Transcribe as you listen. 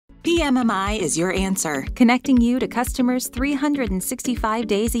PMMI is your answer, connecting you to customers 365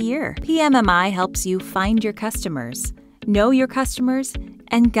 days a year. PMMI helps you find your customers, know your customers,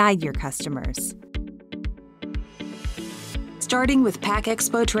 and guide your customers. Starting with Pack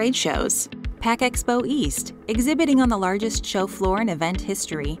Expo trade shows. Pack Expo East, exhibiting on the largest show floor in event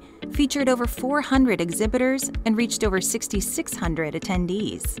history, featured over 400 exhibitors and reached over 6,600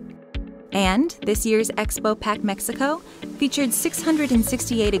 attendees. And this year's Expo Pack Mexico featured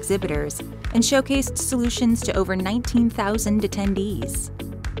 668 exhibitors and showcased solutions to over 19,000 attendees.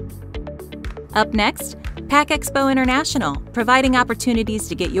 Up next, Pack Expo International, providing opportunities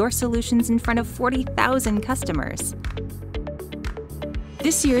to get your solutions in front of 40,000 customers.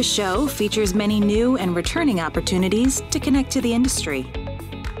 This year's show features many new and returning opportunities to connect to the industry.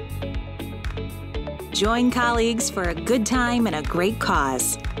 Join colleagues for a good time and a great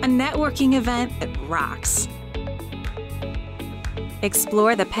cause. A networking event that rocks.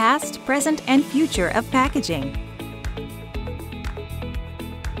 Explore the past, present, and future of packaging.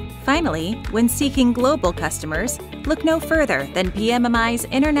 Finally, when seeking global customers, look no further than PMMI's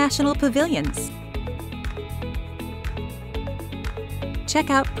International Pavilions. Check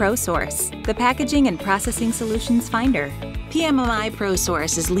out ProSource, the Packaging and Processing Solutions Finder. PMMI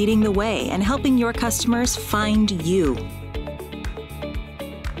ProSource is leading the way and helping your customers find you.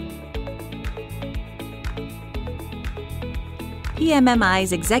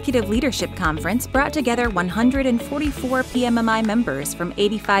 PMMI's Executive Leadership Conference brought together 144 PMMI members from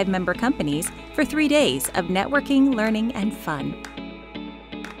 85 member companies for 3 days of networking, learning, and fun.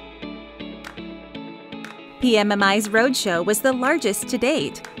 PMMI's Roadshow was the largest to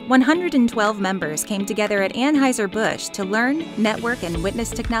date. 112 members came together at Anheuser-Busch to learn, network, and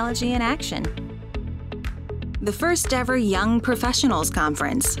witness technology in action. The first ever Young Professionals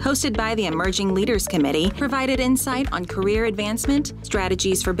Conference, hosted by the Emerging Leaders Committee, provided insight on career advancement,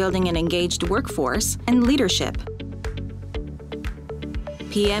 strategies for building an engaged workforce, and leadership.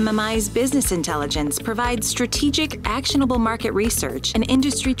 PMMI's Business Intelligence provides strategic, actionable market research and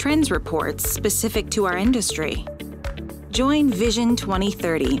industry trends reports specific to our industry. Join Vision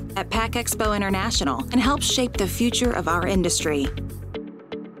 2030 at Pack Expo International and help shape the future of our industry.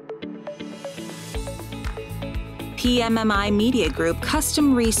 PMMI Media Group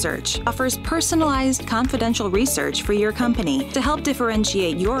Custom Research offers personalized, confidential research for your company to help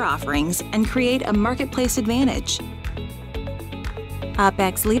differentiate your offerings and create a marketplace advantage.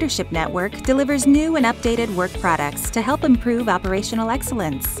 OpEx Leadership Network delivers new and updated work products to help improve operational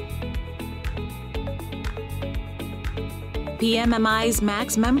excellence. PMMI's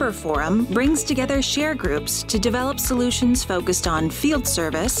Max Member Forum brings together share groups to develop solutions focused on field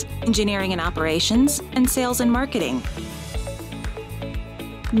service, engineering and operations, and sales and marketing.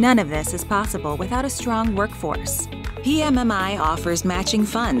 None of this is possible without a strong workforce. PMMI offers matching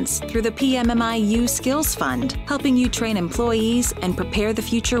funds through the PMMI U Skills Fund, helping you train employees and prepare the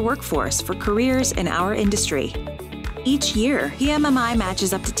future workforce for careers in our industry. Each year, PMMI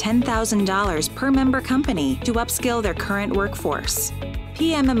matches up to $10,000 per member company to upskill their current workforce.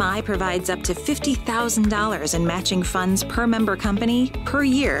 PMMI provides up to $50,000 in matching funds per member company per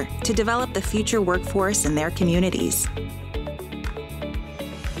year to develop the future workforce in their communities.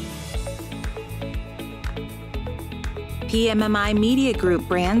 PMMI Media Group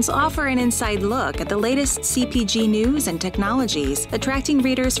brands offer an inside look at the latest CPG news and technologies, attracting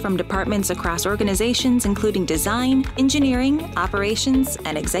readers from departments across organizations including design, engineering, operations,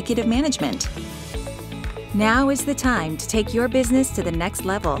 and executive management. Now is the time to take your business to the next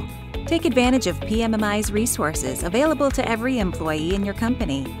level. Take advantage of PMMI's resources available to every employee in your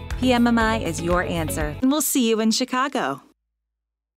company. PMMI is your answer, and we'll see you in Chicago.